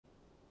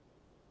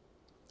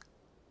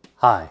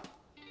Hi,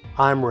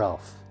 I'm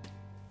Ralph,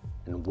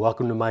 and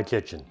welcome to my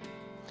kitchen.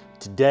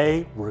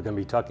 Today, we're going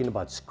to be talking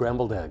about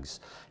scrambled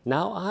eggs.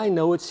 Now, I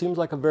know it seems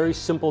like a very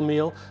simple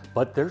meal,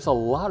 but there's a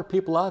lot of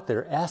people out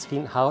there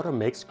asking how to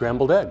make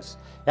scrambled eggs.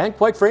 And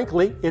quite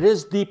frankly, it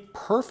is the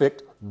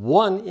perfect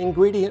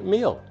one-ingredient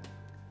meal.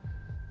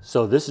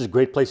 So this is a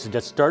great place to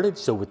get started.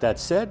 So with that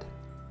said,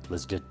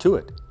 let's get to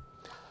it.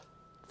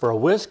 For a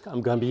whisk, I'm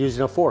going to be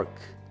using a fork.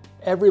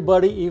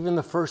 Everybody, even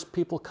the first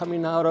people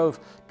coming out of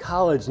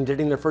college and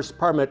getting their first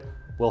apartment,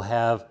 will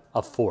have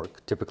a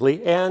fork,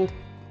 typically, and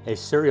a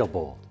cereal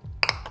bowl.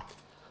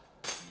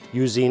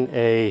 Using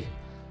a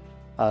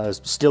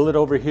skillet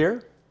over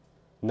here,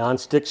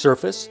 non-stick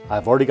surface.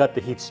 I've already got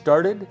the heat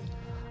started.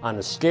 On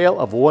a scale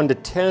of 1 to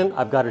 10,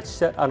 I've got it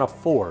set on a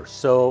 4,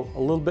 so a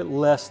little bit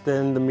less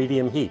than the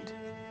medium heat.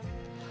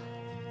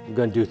 I'm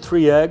going to do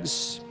 3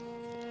 eggs,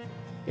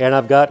 and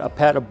I've got a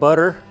pat of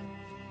butter.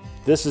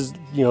 This is,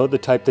 the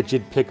type that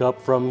you'd pick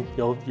up from,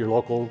 your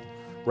local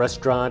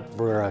restaurant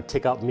for a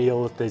takeout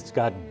meal if it's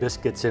got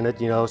biscuits in it,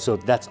 so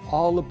that's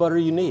all the butter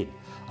you need.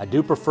 I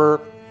do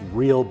prefer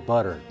real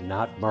butter,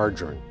 not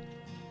margarine.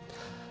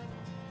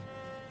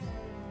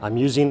 I'm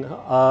using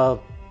a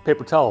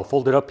paper towel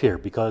folded up here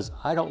because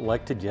I don't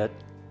like to get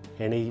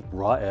any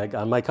raw egg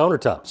on my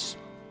countertops.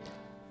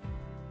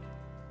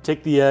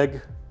 Take the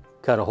egg,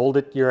 kind of hold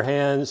it in your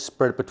hands,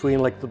 spread it between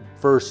like the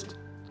first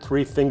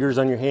 3 fingers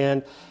on your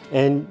hand,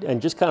 and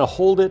just kind of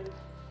hold it,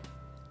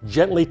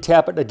 gently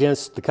tap it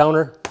against the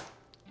counter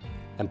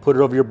and put it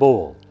over your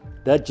bowl.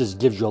 That just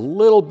gives you a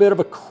little bit of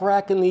a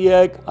crack in the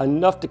egg,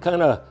 enough to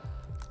kind of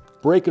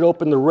break it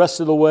open the rest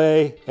of the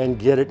way and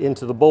get it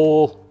into the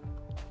bowl.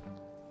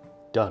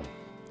 Done.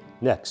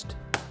 Next.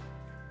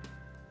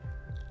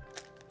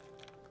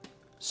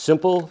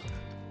 Simple.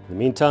 In the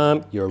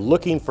meantime, you're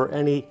looking for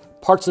any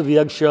parts of the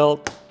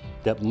eggshell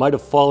that might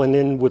have fallen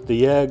in with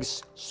the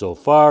eggs. So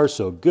far,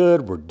 so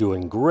good. We're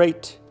doing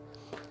great.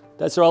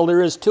 That's all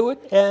there is to it,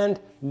 and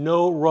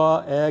no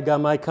raw egg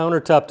on my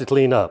countertop to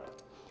clean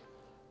up.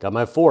 Got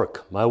my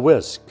fork, my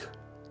whisk.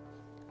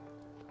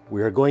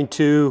 We are going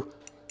to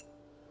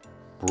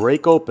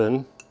break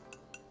open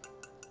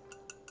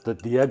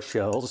the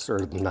eggshells, or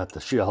not the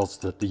shells,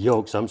 the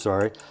yolks, I'm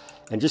sorry,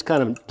 and just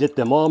kind of get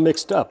them all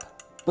mixed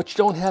up. But you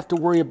don't have to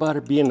worry about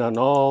it being an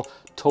all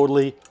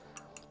totally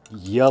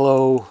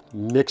yellow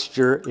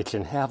mixture. It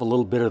can have a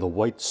little bit of the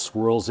white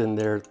swirls in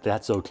there.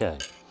 That's okay.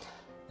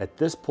 At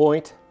this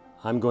point,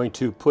 I'm going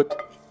to put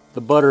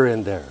the butter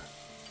in there.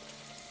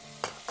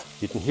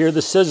 You can hear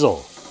the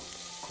sizzle.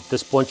 At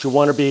this point, you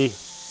want to be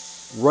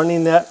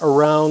running that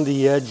around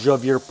the edge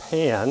of your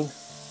pan.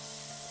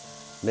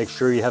 Make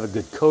sure you have a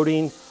good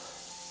coating.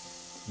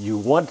 You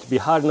want it to be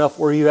hot enough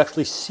where you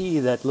actually see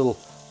that little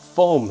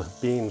foam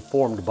being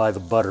formed by the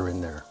butter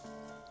in there.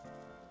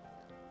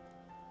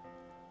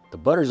 The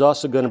butter is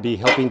also going to be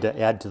helping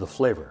to add to the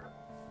flavor.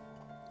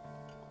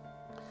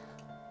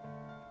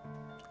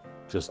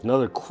 Just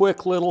another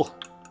quick little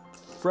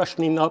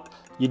freshening up.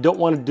 You don't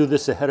want to do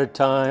this ahead of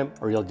time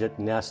or you'll get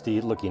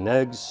nasty looking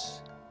eggs.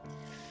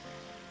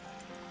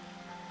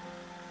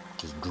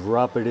 Just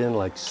drop it in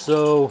like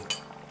so.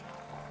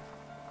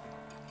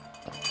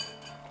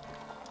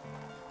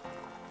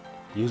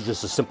 Use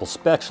just a simple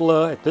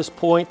spatula at this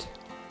point.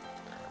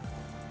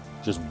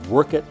 Just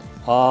work it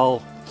all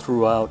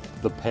throughout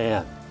the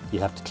pan. You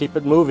have to keep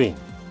it moving.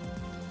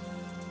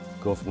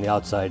 Go from the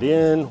outside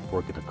in,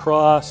 work it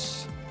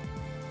across.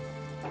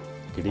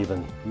 You could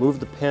even move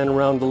the pan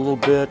around a little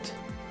bit.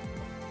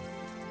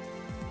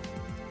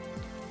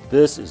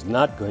 This is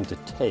not going to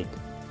take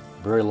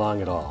very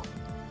long at all.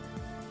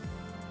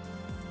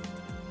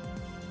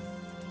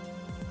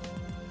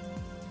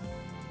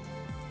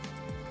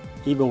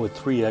 Even with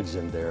 3 eggs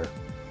in there,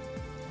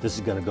 this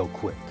is going to go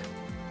quick.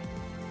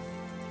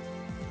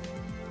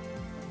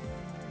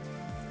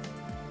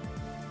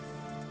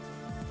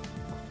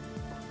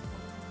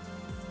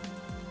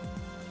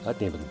 I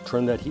can even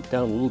turn that heat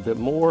down a little bit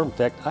more. In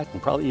fact, I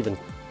can probably even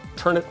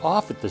turn it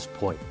off at this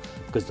point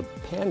because the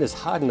pan is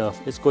hot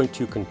enough, it's going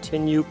to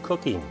continue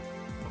cooking.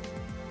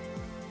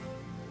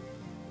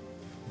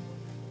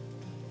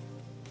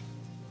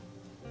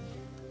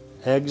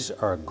 Eggs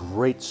are a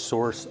great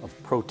source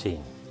of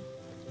protein,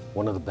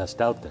 one of the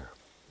best out there.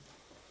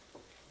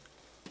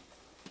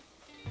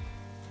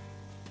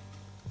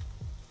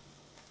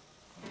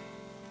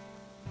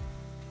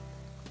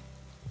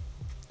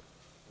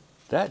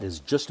 That is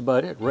just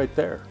about it right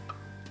there.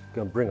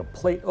 Gonna bring a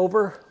plate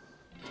over.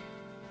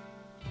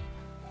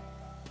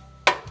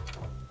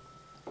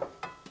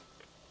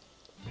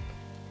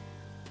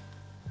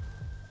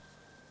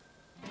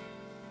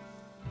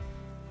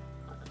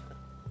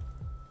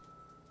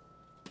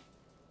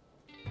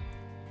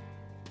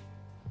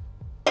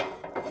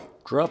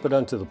 Drop it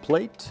onto the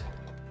plate.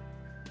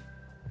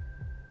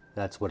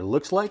 That's what it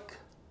looks like.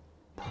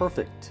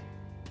 Perfect.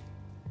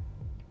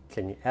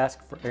 Can you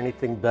ask for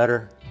anything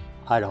better?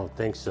 I don't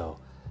think so.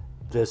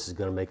 This is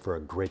going to make for a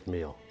great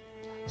meal.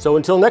 So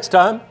until next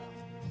time,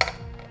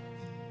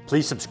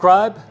 please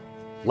subscribe,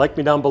 like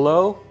me down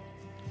below.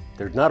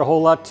 There's not a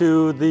whole lot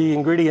to the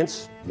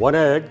ingredients, 1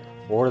 egg,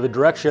 or the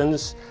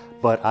directions,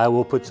 but I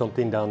will put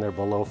something down there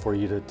below for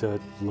you to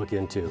look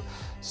into.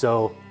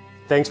 So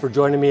thanks for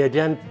joining me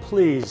again.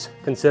 Please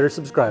consider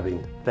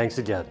subscribing. Thanks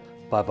again.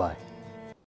 Bye-bye.